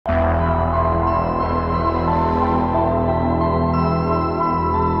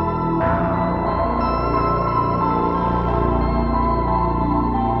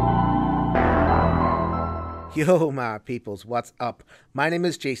Yo, my peoples, what's up? My name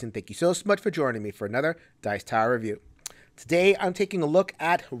is Jason. Thank you so much for joining me for another Dice Tower review. Today, I'm taking a look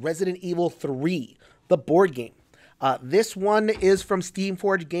at Resident Evil 3, the board game. This one is from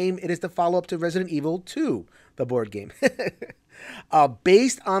Steamforged Game. It is the follow-up to Resident Evil 2, the board game.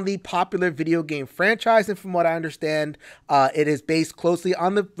 Based on the popular video game franchise, and from what I understand, it is based closely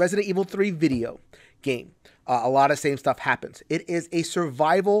on the Resident Evil 3 video game. A lot of same stuff happens. It is a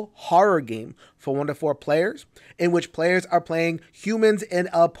survival horror game for 1 to 4 players, in which players are playing humans in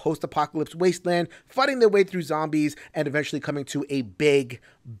a post-apocalypse wasteland, fighting their way through zombies, and eventually coming to a big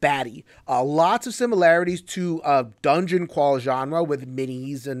baddie. Lots of similarities to dungeon crawl genre with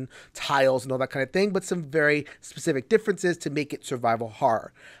minis and tiles and all that kind of thing, but some very specific differences to make it survival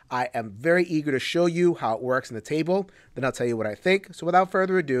horror. I am very eager to show you how it works in the table, then I'll tell you what I think. So without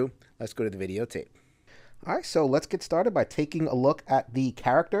further ado, let's go to the videotape. All right, so let's get started by taking a look at the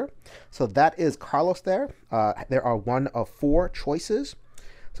character. So that is Carlos there. There are 1 of 4 choices.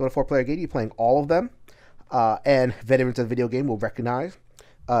 So in a 4-player game, you're playing all of them. And veterans of the video game will recognize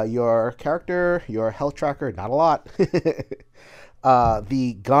your character, your health tracker, not a lot.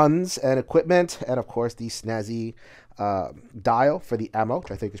 The guns and equipment, and of course the snazzy dial for the ammo,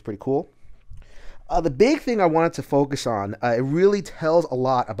 which I think is pretty cool. The big thing I wanted to focus on, it really tells a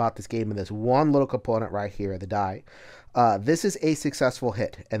lot about this game in this one little component right here, the die. This is a successful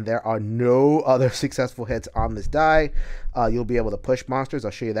hit, and there are no other successful hits on this die. You'll be able to push monsters.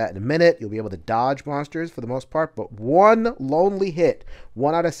 I'll show you that in a minute. You'll be able to dodge monsters for the most part, but one lonely hit,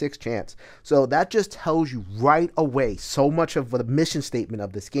 1 out of 6 chance. So that just tells you right away so much of the mission statement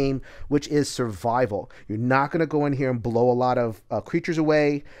of this game, which is survival. You're not going to go in here and blow a lot of creatures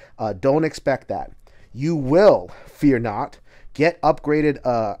away. Don't expect that. You will, fear not, get upgraded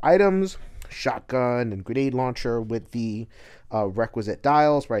items, shotgun and grenade launcher with the requisite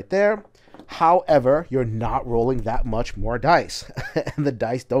dials right there. However, you're not rolling that much more dice, and the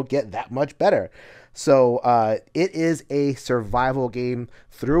dice don't get that much better. So it is a survival game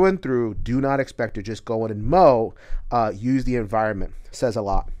through and through. Do not expect to just go in and mow. Use the environment. Says a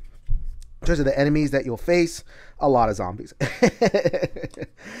lot. In terms of the enemies that you'll face, a lot of zombies.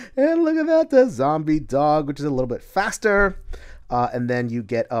 And look at that, the zombie dog, which is a little bit faster. And then you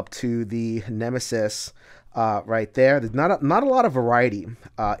get up to the nemesis right there. There's not a lot of variety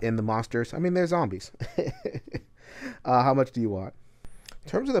in the monsters. I mean, they're zombies. How much do you want? In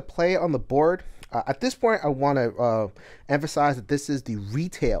terms of the play on the board, at this point, I want to emphasize that this is the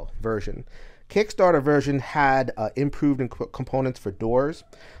retail version. Kickstarter version had improved components for doors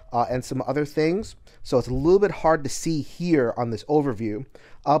and some other things. So it's a little bit hard to see here on this overview,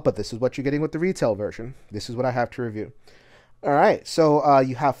 but this is what you're getting with the retail version. This is what I have to review. All right, so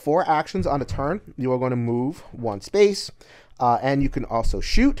you have 4 actions on a turn. You are going to move 1 space, and you can also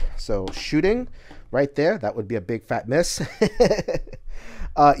shoot. So shooting right there, that would be a big fat miss.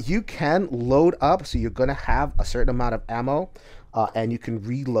 You can load up, so you're going to have a certain amount of ammo, and you can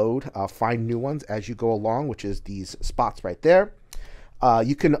reload, find new ones as you go along, which is these spots right there.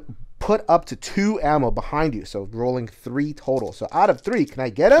 You can put up to 2 ammo behind you, so rolling 3 total. So out of 3, can I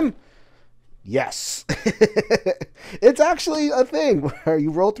get him? Yes. It's actually a thing where you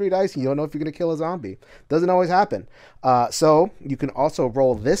roll 3 dice and you don't know if you're going to kill a zombie. Doesn't always happen. So you can also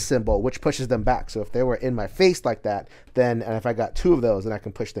roll this symbol, which pushes them back. So if they were in my face like that, then, and if I got 2 of those, then I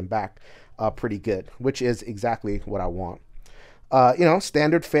can push them back pretty good, which is exactly what I want. You know,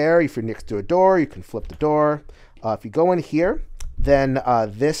 standard fare. If you're next to a door, you can flip the door. If you go in here, then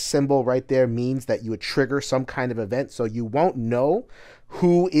this symbol right there means that you would trigger some kind of event. So you won't know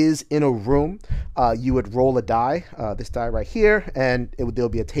who is in a room. You would roll a die, this die right here, and there'll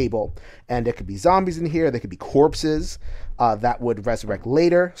be a table. And there could be zombies in here. There could be corpses that would resurrect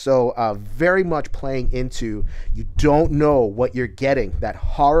later. So very much playing into, you don't know what you're getting, that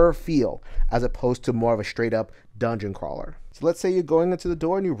horror feel, as opposed to more of a straight up dungeon crawler. So let's say you're going into the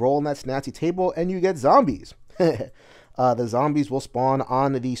door and you roll on that snazzy table and you get zombies. The zombies will spawn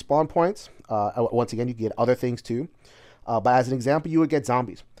on the spawn points. Once again, you can get other things too. But as an example, you would get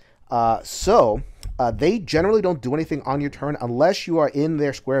zombies. So they generally don't do anything on your turn unless you are in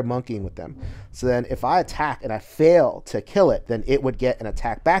their square monkeying with them. So then if I attack and I fail to kill it, then it would get an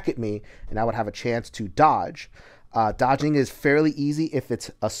attack back at me and I would have a chance to dodge. Dodging is fairly easy if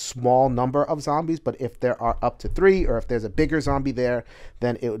it's a small number of zombies, but if there are up to 3 or if there's a bigger zombie there,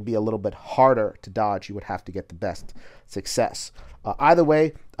 then it would be a little bit harder to dodge. You would have to get the best success. Either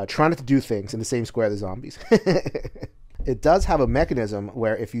way, try not to do things in the same square as the zombies. It does have a mechanism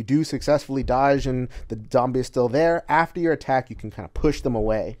where if you do successfully dodge and the zombie is still there, after your attack, you can kind of push them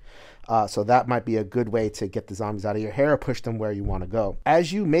away. So that might be a good way to get the zombies out of your hair or push them where you want to go.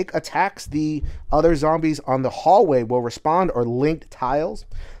 As you make attacks, the other zombies on the hallway will respond or link tiles.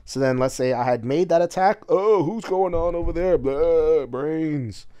 So then let's say I had made that attack. Oh, who's going on over there? Blah,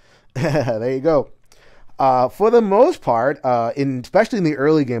 brains. There you go. For the most part, especially in the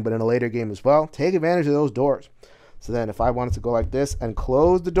early game, but in a later game as well, take advantage of those doors. So then if I wanted to go like this and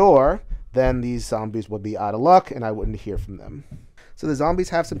close the door, then these zombies would be out of luck and I wouldn't hear from them. So the zombies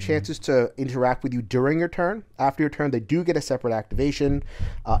have some chances to interact with you during your turn. After your turn, they do get a separate activation.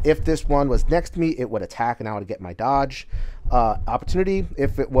 If this one was next to me, it would attack and I would get my dodge opportunity.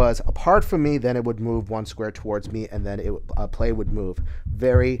 If it was apart from me, then it would move 1 square towards me and then play would move.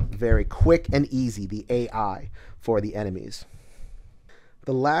 Very, very quick and easy, the AI for the enemies.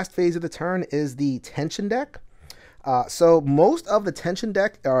 The last phase of the turn is the tension deck. So most of the tension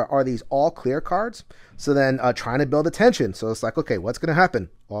deck are these all clear cards. So then trying to build a tension. So it's like, okay, what's going to happen?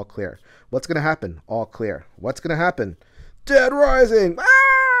 All clear. What's going to happen? All clear. What's going to happen? Dead Rising.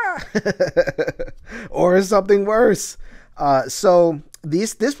 Ah! Or something worse. So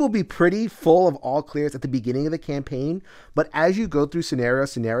this will be pretty full of all clears at the beginning of the campaign. But as you go through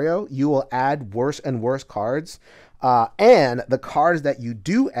scenario, you will add worse and worse cards. And the cards that you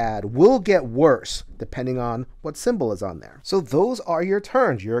do add will get worse depending on what symbol is on there. So those are your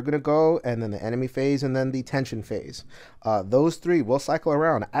turns. You're going to go and then the enemy phase and then the tension phase. Those three will cycle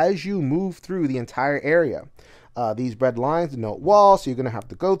around as you move through the entire area. These red lines denote walls, so you're going to have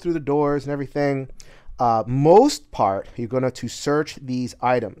to go through the doors and everything. Most part, you're going to search these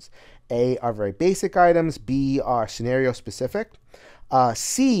items. A are very basic items. B are scenario specific.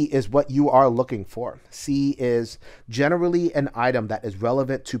 C is what you are looking for. C is generally an item that is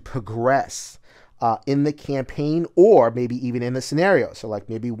relevant to progress in the campaign or maybe even in the scenario. So like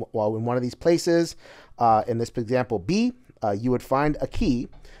maybe while in one of these places, in this example B, you would find a key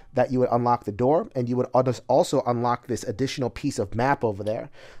that you would unlock the door and you would also unlock this additional piece of map over there.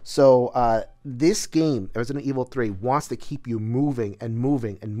 So this game, Resident Evil 3, wants to keep you moving and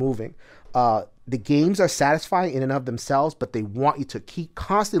moving and moving. The games are satisfying in and of themselves, but they want you to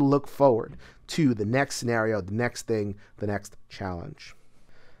constantly look forward to the next scenario, the next thing, the next challenge.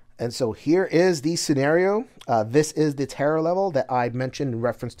 And so here is the scenario. This is the terror level that I mentioned in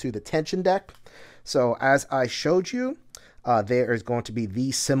reference to the tension deck. So as I showed you, there is going to be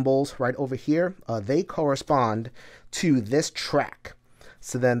these symbols right over here. They correspond to this track.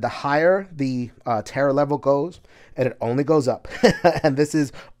 So then the higher the terror level goes, and it only goes up. And this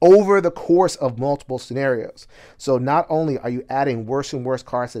is over the course of multiple scenarios. So not only are you adding worse and worse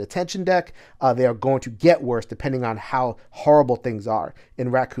cards to the tension deck, they are going to get worse depending on how horrible things are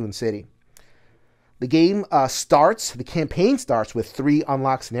in Raccoon City. The game the campaign starts with 3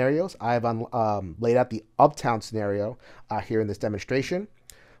 unlocked scenarios. I have laid out the Uptown scenario here in this demonstration.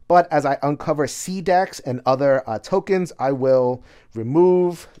 But as I uncover C decks and other tokens, I will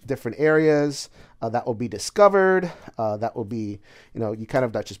remove different areas that will be discovered. That will be, you kind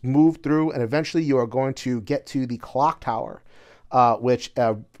of just move through, and eventually you are going to get to the clock tower, which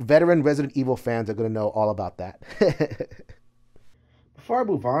veteran Resident Evil fans are going to know all about that. Before I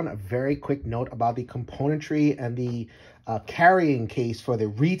move on, a very quick note about the componentry and the carrying case for the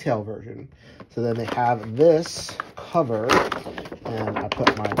retail version. So then they have this cover, and I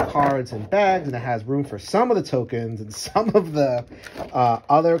put my cards in bags, and it has room for some of the tokens and some of the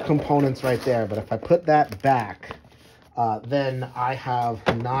other components right there. But if I put that back, then I have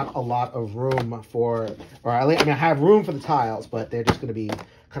not a lot of room for, I have room for the tiles, but they're just going to be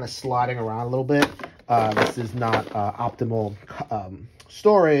kind of sliding around a little bit. This is not optimal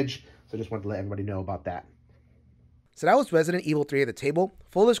storage, so I just wanted to let everybody know about that. So that was Resident Evil 3 at the table.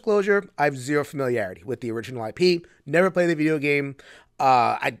 Full disclosure, I have zero familiarity with the original IP. Never played the video game.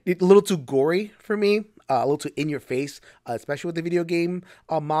 It's a little too gory for me, a little too in your face, especially with the video game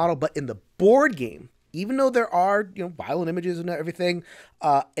model. But in the board game, even though there are violent images and everything,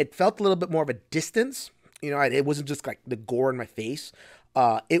 it felt a little bit more of a distance. It wasn't just like the gore in my face.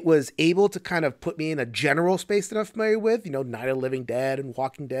 It was able to kind of put me in a general space that I'm familiar with, Night of the Living Dead and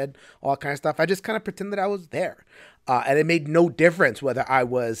Walking Dead, all that kind of stuff. I just kind of pretended I was there. And it made no difference whether I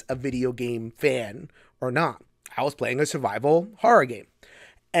was a video game fan or not. I was playing a survival horror game.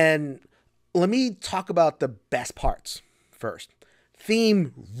 And let me talk about the best parts first.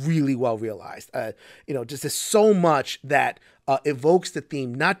 Theme, really well realized. Just there's so much that evokes the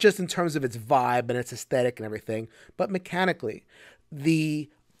theme, not just in terms of its vibe and its aesthetic and everything, but mechanically. The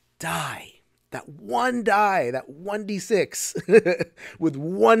die, that one 1d6 with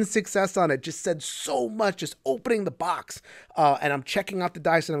 1 success on it just said so much, just opening the box. And I'm checking out the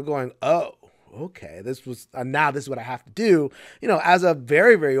dice and I'm going, oh, okay, this was now this is what I have to do. As a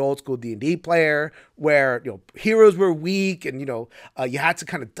very, very old school D&D player, where heroes were weak, and you had to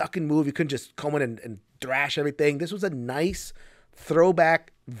kind of duck and move. You couldn't just come in and thrash everything. This was a nice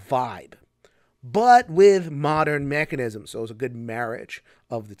throwback vibe, but with modern mechanisms. So it was a good marriage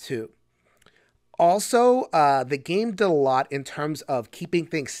of the two. Also, the game did a lot in terms of keeping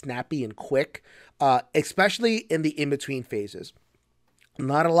things snappy and quick, especially in the in-between phases.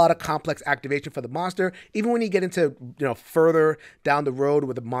 Not a lot of complex activation for the monster. Even when you get into further down the road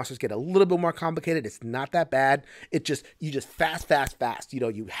where the monsters get a little bit more complicated, it's not that bad. You just fast.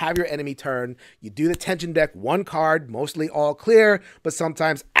 You have your enemy turn, you do the tension deck, one card, mostly all clear, but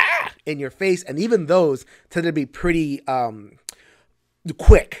sometimes in your face, and even those tend to be pretty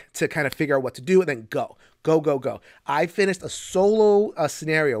quick to kind of figure out what to do, and then go. I finished a solo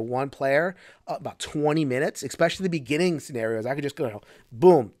scenario, one player, about 20 minutes, especially the beginning scenarios. I could just go,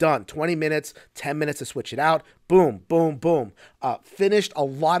 boom, done. 20 minutes, 10 minutes to switch it out. Boom. Finished a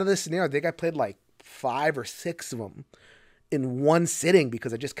lot of the scenarios. I think I played like 5 or 6 of them in one sitting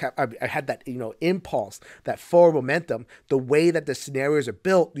because I had that, impulse, that forward momentum, the way that the scenarios are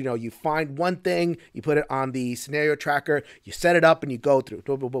built. You find one thing, you put it on the scenario tracker, you set it up and you go through.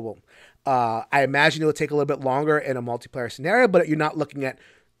 Boom, boom, boom, boom. I imagine it will take a little bit longer in a multiplayer scenario, but you're not looking at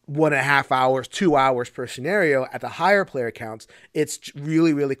 1.5 hours, 2 hours per scenario. At the higher player counts, it's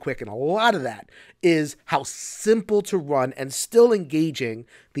really, really quick. And a lot of that is how simple to run and still engaging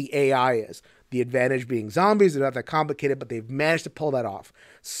the AI is. The advantage being zombies, they're not that complicated, but they've managed to pull that off.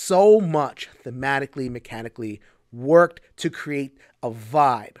 So much thematically, mechanically worked to create a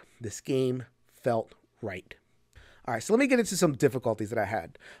vibe. This game felt right. All right, so let me get into some difficulties that I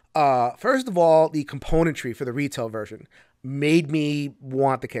had. First of all, the componentry for the retail version made me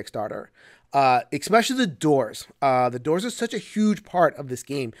want the Kickstarter. Especially the doors. The doors are such a huge part of this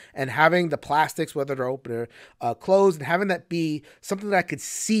game, and having the plastics, whether they're open or closed, and having that be something that I could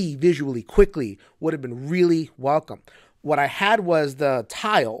see visually quickly would have been really welcome. What I had was the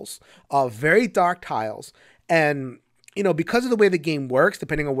tiles, very dark tiles, and because of the way the game works,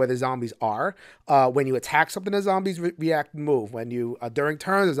 depending on where the zombies are, when you attack something, the zombies react and move. When you, during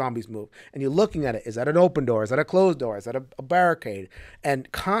turns, the zombies move. And you're looking at it. Is that an open door? Is that a closed door? Is that a barricade?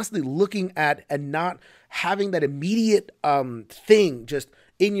 And constantly looking at and not having that immediate thing just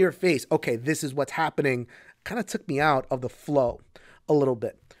in your face. Okay, this is what's happening. Kind of took me out of the flow a little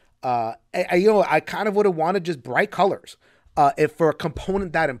bit. I kind of would have wanted just bright colors. If for a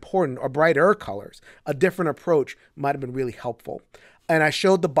component that important, or brighter colors, a different approach might have been really helpful. And I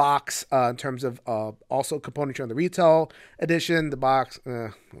showed the box in terms of also componentry on the retail edition. The box,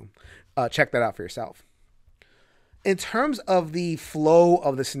 check that out for yourself. In terms of the flow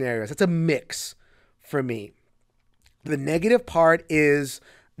of the scenarios, it's a mix for me. The negative part is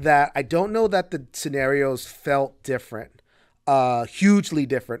that I don't know that the scenarios felt different, hugely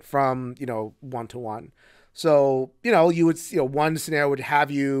different from, one-to-one. So, you would, one scenario would have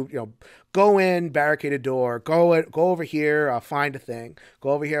you, go in, barricade a door, go over here, find a thing, go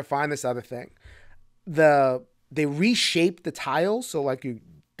over here, find this other thing. They reshaped the tiles. So like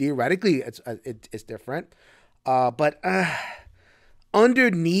theoretically it's different. But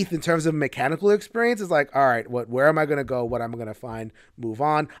underneath in terms of mechanical experience is like, all right, where am I going to go? What am I going to find? Move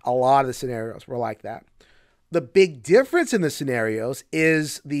on. A lot of the scenarios were like that. The big difference in the scenarios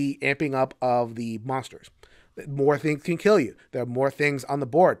is the amping up of the monsters. More things can kill you. There are more things on the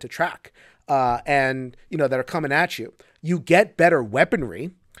board to track, and that are coming at you. You get better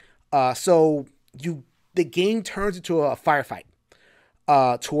weaponry, so the game turns into a firefight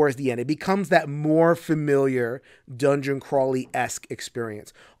towards the end. It becomes that more familiar dungeon crawly-esque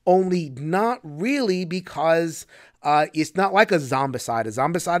experience. Only not really, because it's not like a zombicide. A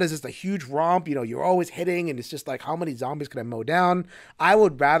zombicide is just a huge romp. You're always hitting, and it's just like, how many zombies can I mow down? I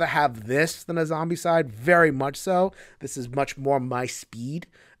would rather have this than a zombicide, very much so. This is much more my speed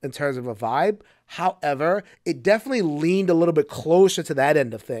in terms of a vibe. However, it definitely leaned a little bit closer to that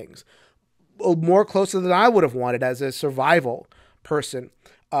end of things. More closer than I would have wanted as a survival person.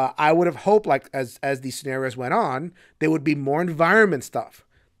 I would have hoped, like, as these scenarios went on, there would be more environment stuff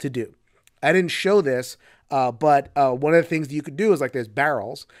to do. I didn't show this, but one of the things that you could do is, like, there's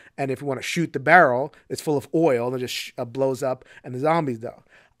barrels, and if you want to shoot the barrel, it's full of oil, and it just blows up, and the zombies go.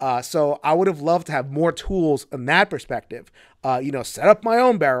 So I would have loved to have more tools in that perspective. Set up my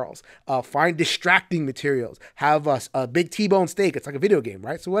own barrels, find distracting materials, have a big T-bone steak. It's like a video game,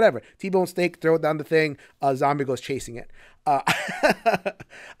 right? So whatever, T-bone steak, throw it down the thing, a zombie goes chasing it.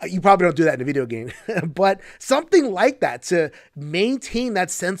 You probably don't do that in a video game, but something like that to maintain that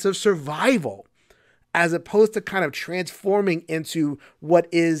sense of survival, as opposed to kind of transforming into what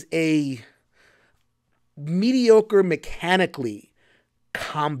is a mediocre mechanically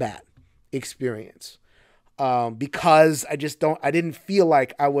combat experience. Because I didn't feel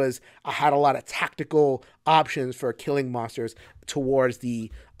like I had a lot of tactical options for killing monsters towards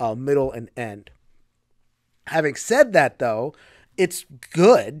the middle and end. Having said that, though, it's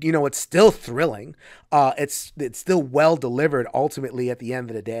good. It's still thrilling. It's still well delivered ultimately at the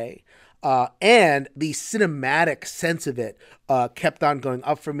end of the day. And the cinematic sense of it kept on going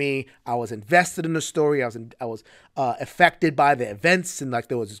up for me. I was invested in the story. I was affected by the events, and like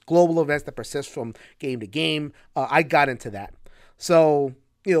there was this global events that persist from game to game. I got into that. So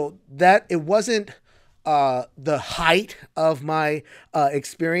that it wasn't the height of my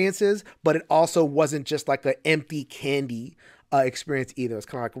experiences, but it also wasn't just like an empty candy experience either. It's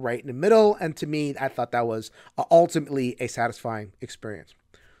kind of like right in the middle. And to me, I thought that was ultimately a satisfying experience.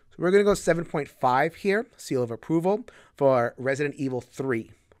 So we're going to go 7.5 here, seal of approval, for Resident Evil 3,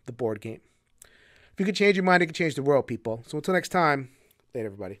 the board game. If you could change your mind, you can change the world, people. So until next time, later,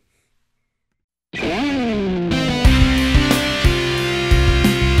 everybody.